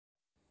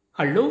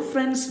Hello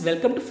friends,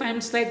 welcome to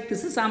Tech.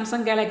 This is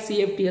Samsung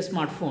Galaxy A50s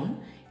smartphone.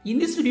 In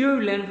this video, we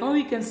will learn how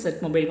you can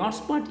set mobile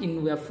hotspot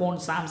in your phone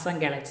Samsung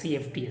Galaxy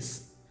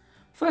A50s.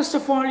 First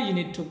of all, you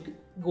need to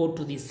go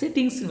to the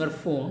settings in your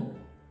phone.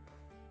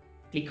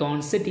 Click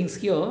on settings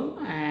here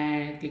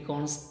and click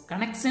on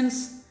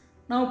connections.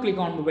 Now click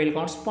on mobile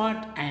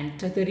hotspot and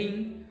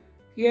tethering.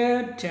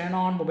 Here, turn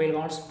on mobile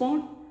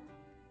hotspot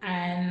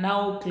and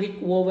now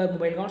click over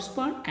mobile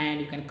hotspot and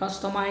you can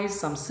customize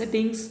some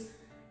settings.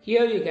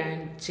 Here you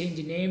can change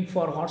the name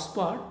for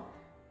hotspot.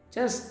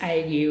 Just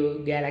I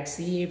give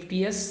Galaxy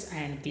A50s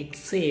and click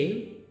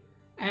save.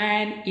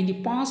 And in the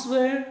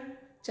password,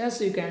 just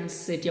you can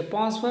set your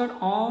password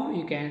or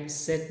you can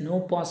set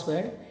no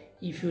password.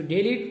 If you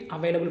delete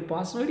available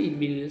password, it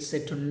will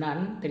set to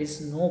none. There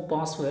is no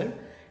password.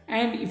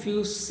 And if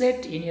you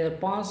set any other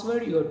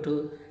password, you have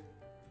to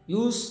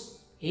use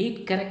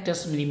 8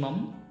 characters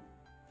minimum.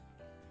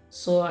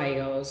 So I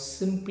have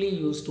simply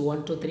used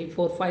 1 2 3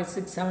 4 5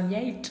 6 7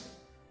 8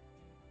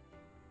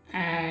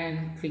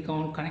 and click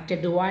on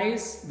connected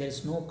device. There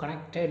is no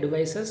connected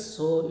devices,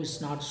 so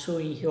it's not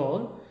showing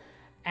here.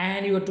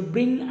 And you have to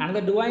bring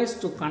another device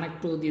to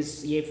connect to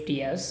this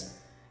A50s.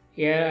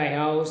 Here I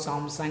have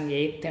Samsung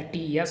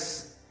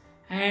A30s,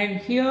 and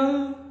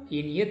here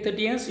in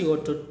A30s you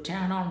have to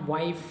turn on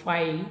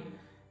Wi-Fi.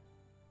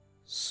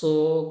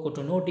 So go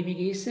to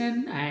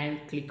notification and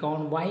click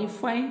on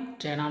Wi-Fi,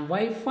 turn on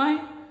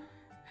Wi-Fi,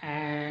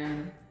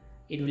 and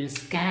it will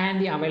scan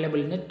the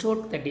available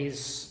network, that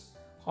is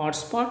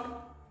hotspot.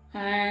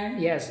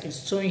 And yes,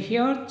 it's showing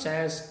here.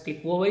 Just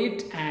click over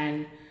it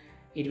and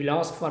it will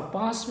ask for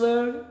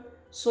password.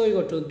 So you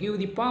have to give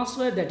the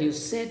password that you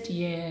set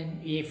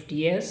in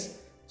AFTS.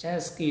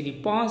 Just give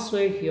the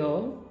password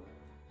here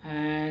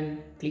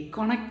and click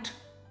connect.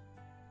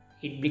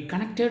 It will be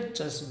connected.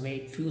 Just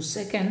wait few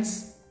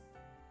seconds.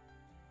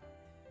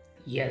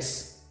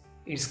 Yes,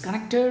 it's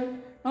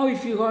connected. Now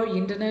if you have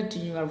internet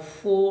in your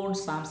phone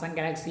Samsung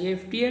Galaxy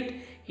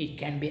A58, it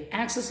can be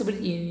accessible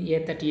in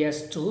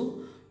A30s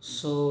too.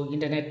 So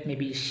internet may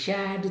be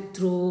shared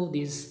through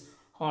this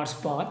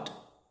hotspot.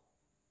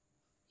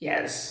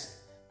 Yes,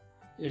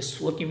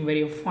 it's working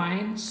very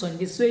fine. So in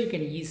this way you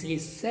can easily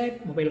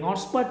set mobile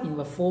hotspot in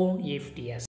your phone A50s.